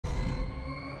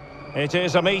It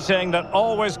is a meeting that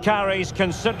always carries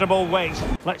considerable weight.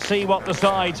 Let's see what the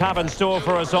sides have in store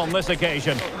for us on this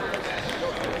occasion.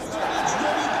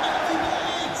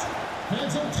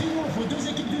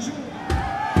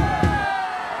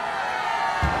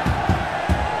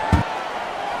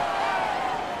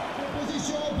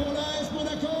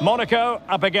 Monaco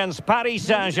up against Paris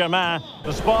Saint-Germain.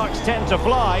 The sparks tend to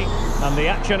fly, and the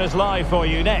action is live for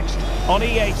you next on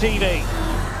EA TV.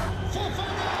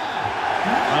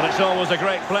 And it's always a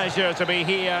great pleasure to be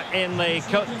here in the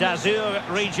Côte d'Azur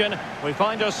region. We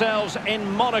find ourselves in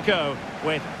Monaco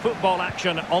with football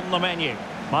action on the menu.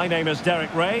 My name is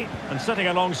Derek Ray, and sitting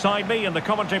alongside me in the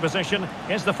commentary position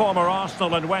is the former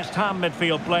Arsenal and West Ham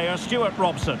midfield player Stuart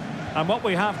Robson. And what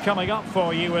we have coming up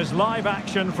for you is live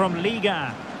action from Ligue.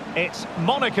 It's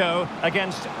Monaco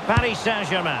against Paris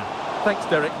Saint-Germain. Thanks,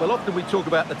 Derek. Well, often we talk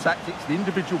about the tactics, the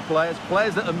individual players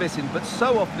that are missing, but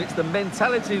so often it's the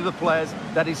mentality of the players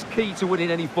that is key to winning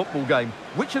any football game.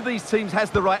 Which of these teams has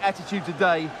the right attitude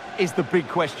today is the big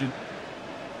question.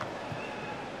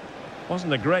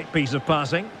 Wasn't a great piece of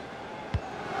passing.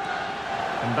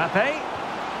 Mbappe.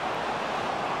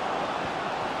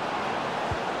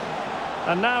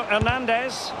 And now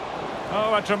Hernandez.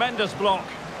 Oh, a tremendous block.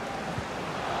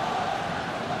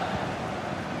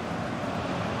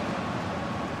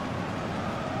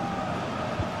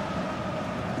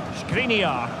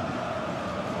 Skriniar.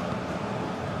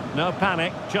 No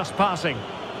panic, just passing.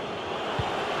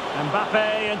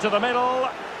 Mbappe into the middle.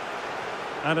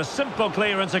 And a simple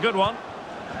clearance, a good one.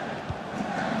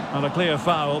 Not a clear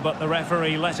foul, but the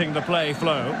referee letting the play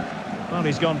flow. Well,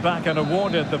 he's gone back and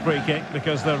awarded the free kick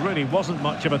because there really wasn't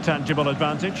much of a tangible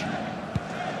advantage.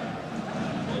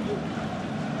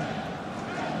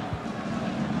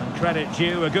 And credit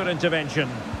due, a good intervention.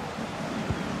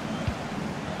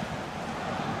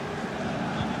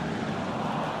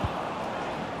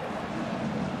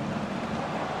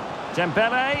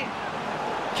 Dembele.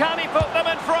 Can he put them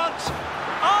in front?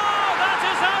 Oh, that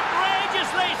is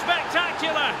outrageously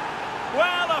spectacular.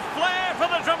 Well, a flair for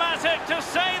the dramatic, to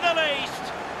say the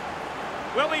least.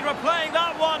 We'll be replaying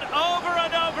that one over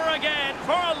and over again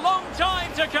for a long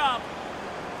time to come.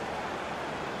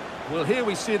 Well, here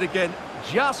we see it again.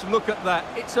 Just look at that.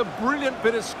 It's a brilliant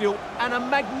bit of skill and a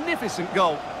magnificent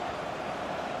goal.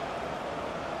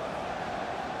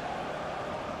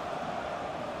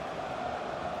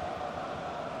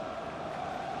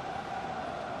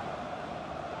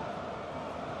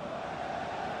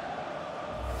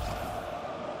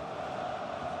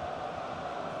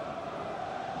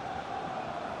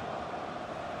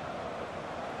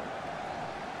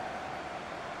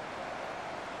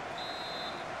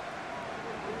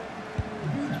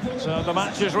 So the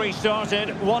match has restarted,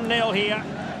 1-0 here.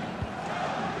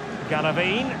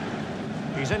 Galavine,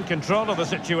 he's in control of the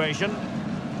situation.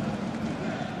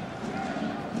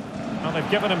 Well, they've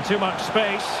given him too much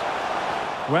space.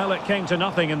 Well, it came to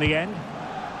nothing in the end.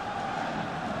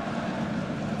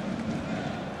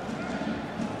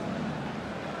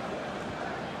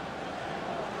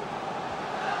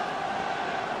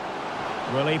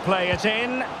 Will he play it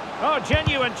in? Oh,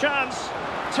 genuine chance.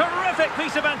 Terrific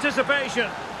piece of anticipation.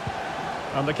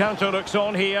 And the counter looks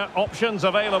on here, options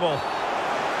available.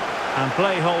 And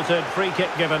play halted, free kick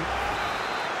given.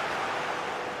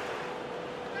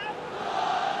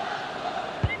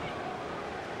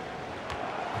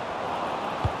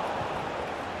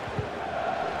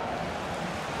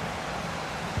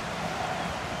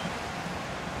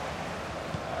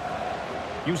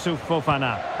 Youssouf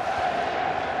Fofana.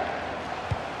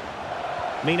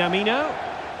 Minamino.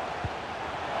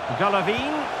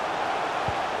 Galavine.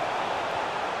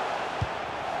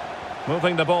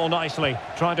 Moving the ball nicely,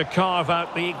 trying to carve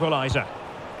out the equaliser.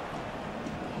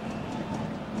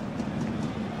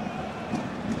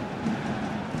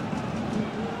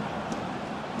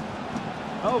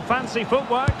 Oh, fancy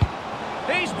footwork.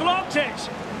 He's blocked it.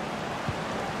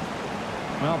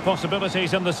 Well,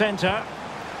 possibilities in the centre.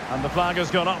 And the flag has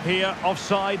gone up here,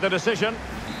 offside the decision.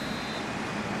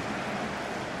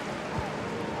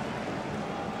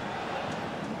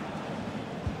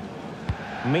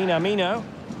 Minamino.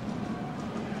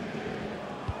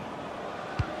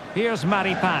 Here's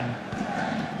Maripan.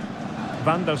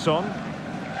 Vanderson.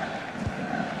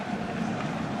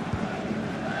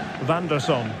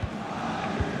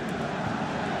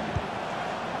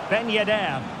 Ben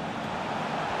Yedder.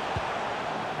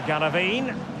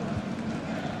 Galavine.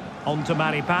 On to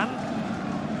Maripan.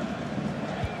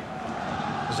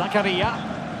 Zakaria.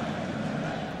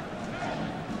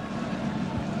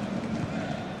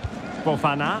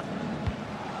 Fofana.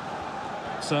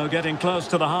 So getting close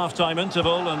to the half-time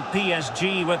interval and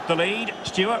PSG with the lead.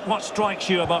 Stuart, what strikes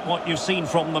you about what you've seen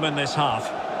from them in this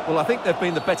half? Well, I think they've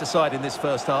been the better side in this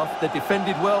first half. They've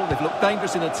defended well, they've looked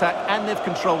dangerous in attack, and they've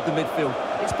controlled the midfield.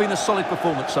 It's been a solid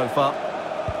performance so far.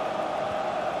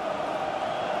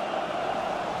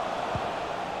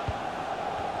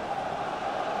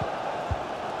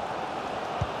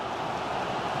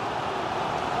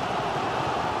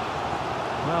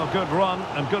 Well, good run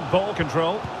and good ball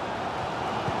control.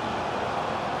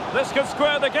 This could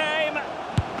square the game,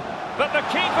 but the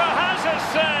keeper has his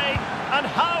say. And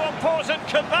how important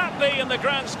could that be in the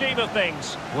grand scheme of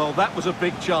things? Well, that was a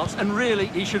big chance, and really,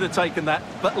 he should have taken that.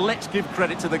 But let's give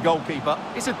credit to the goalkeeper.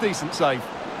 It's a decent save.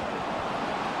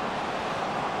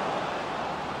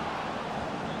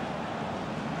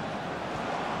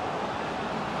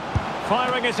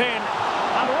 Firing it in.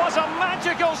 And what a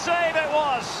magical save it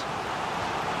was!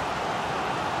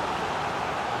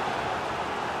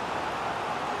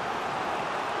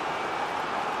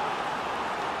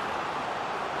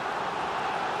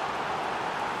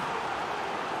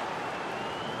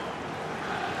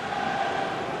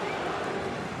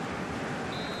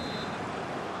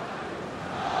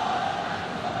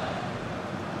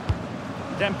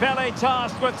 Dembele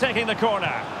tasked with taking the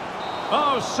corner.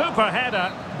 Oh, super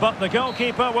header, but the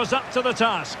goalkeeper was up to the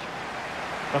task.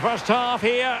 The first half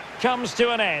here comes to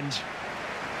an end.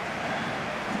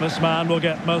 This man will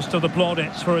get most of the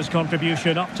plaudits for his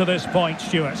contribution up to this point,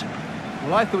 Stuart.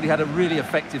 Well, I thought he had a really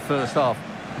effective first half.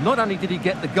 Not only did he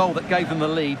get the goal that gave them the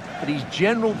lead, but his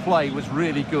general play was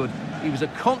really good. He was a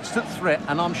constant threat,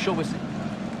 and I'm sure we're...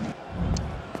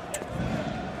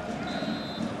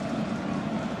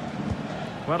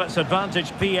 Well, it's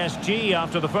advantage PSG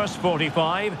after the first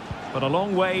 45, but a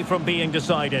long way from being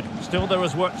decided. Still, there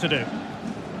is work to do.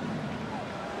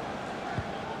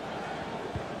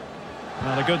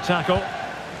 Well, a good tackle.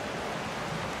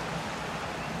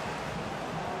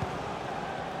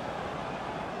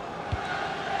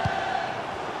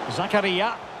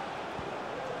 Zakaria.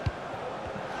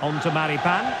 On to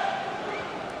Maripan.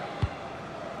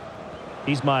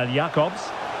 Ismail Jakobs.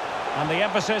 And the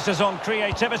emphasis is on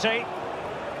creativity.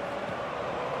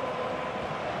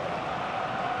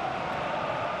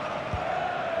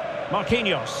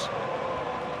 Marquinhos.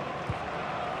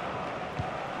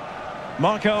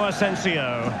 Marco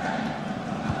Asensio.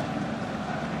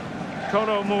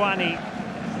 Kolo Muani.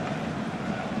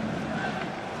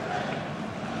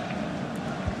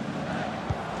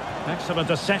 Excellent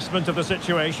assessment of the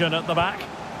situation at the back.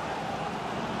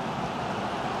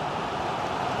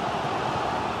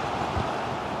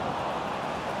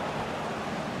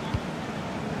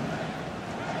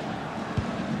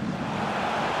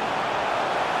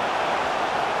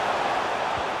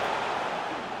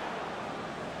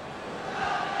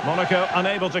 Monaco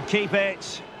unable to keep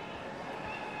it.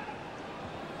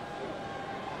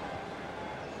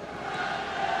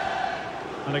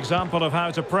 An example of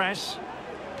how to press.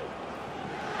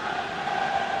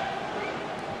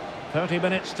 30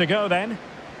 minutes to go then.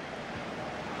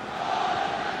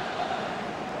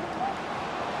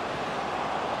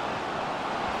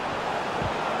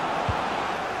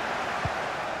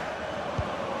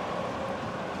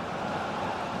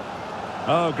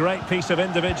 Oh, great piece of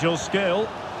individual skill.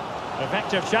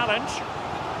 Effective challenge.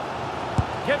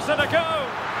 Gives it a go.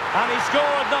 And he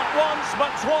scored not once but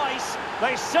twice.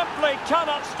 They simply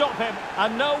cannot stop him.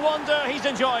 And no wonder he's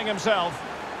enjoying himself.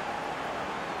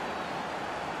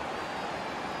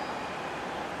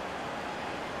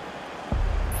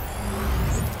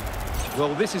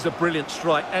 Well, this is a brilliant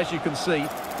strike, as you can see.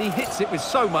 He hits it with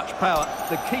so much power.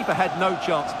 The keeper had no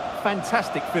chance.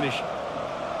 Fantastic finish.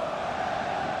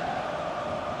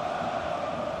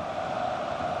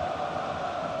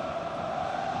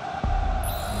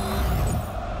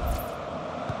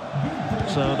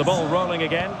 So the ball rolling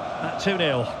again at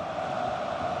 2-0.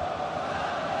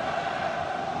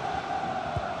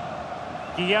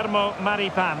 Guillermo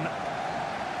Maripan.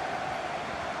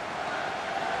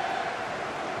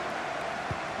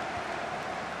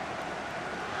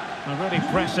 Already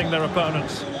pressing their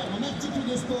opponents.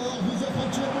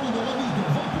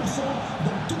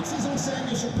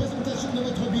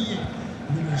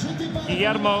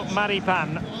 Guillermo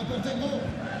Maripan.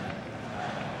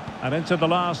 And into the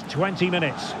last 20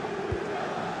 minutes.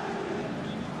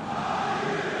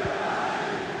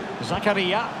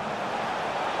 Zakaria.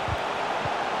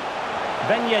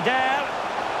 Ben Yedder.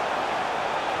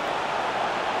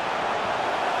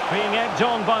 Being egged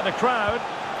on by the crowd.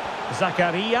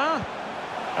 Zakaria.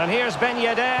 And here's Ben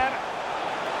Yedder.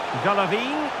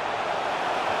 Golovin.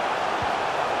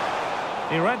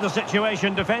 He read the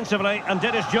situation defensively and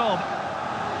did his job.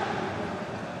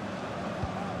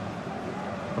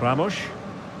 Ramos.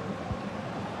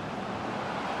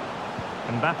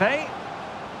 Mbappe.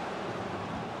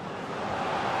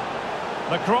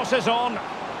 The cross is on.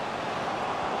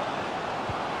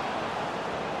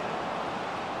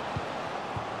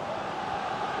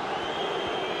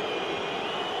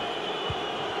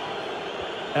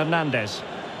 Hernandez.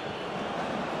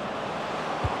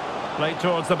 Played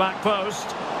towards the back post.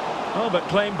 Oh, but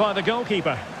claimed by the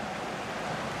goalkeeper.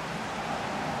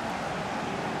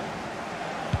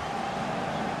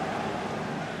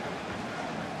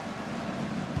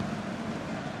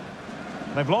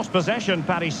 They've lost possession,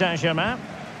 Paris Saint-Germain.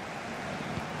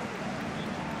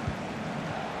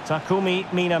 Takumi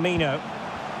Minamino.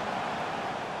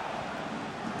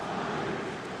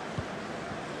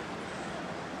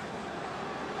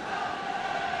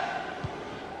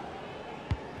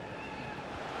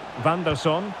 Van der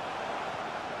Son.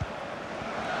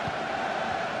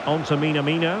 On to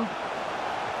Minamino.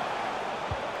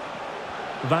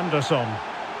 Van der Son.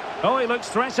 Oh, he looks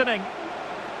threatening.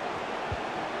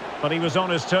 But he was on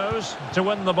his toes to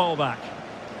win the ball back.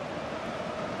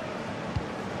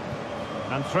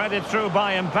 And threaded through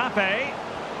by Mbappe.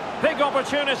 Big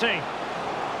opportunity.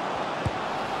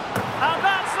 And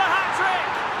that's the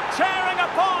hat-trick! Tearing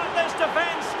apart this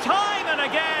defence time and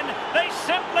again. They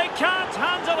simply can't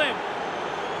handle him.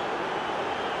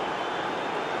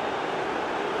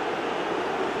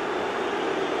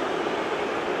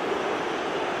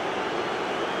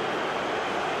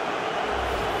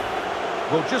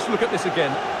 Well, just look at this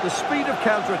again. The speed of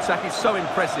counter-attack is so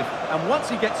impressive. And once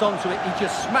he gets onto it, he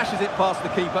just smashes it past the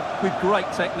keeper with great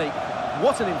technique.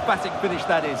 What an emphatic finish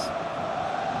that is.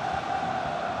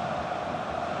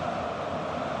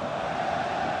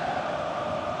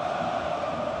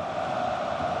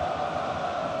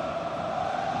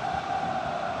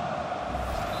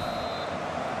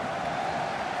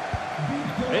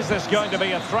 Is this going to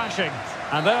be a thrashing?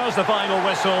 And there's the final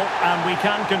whistle, and we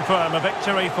can confirm a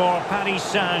victory for Paris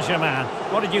Saint-Germain.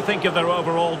 What did you think of their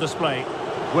overall display?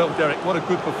 Well, Derek, what a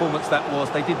good performance that was.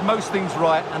 They did most things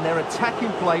right, and their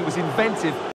attacking play was inventive.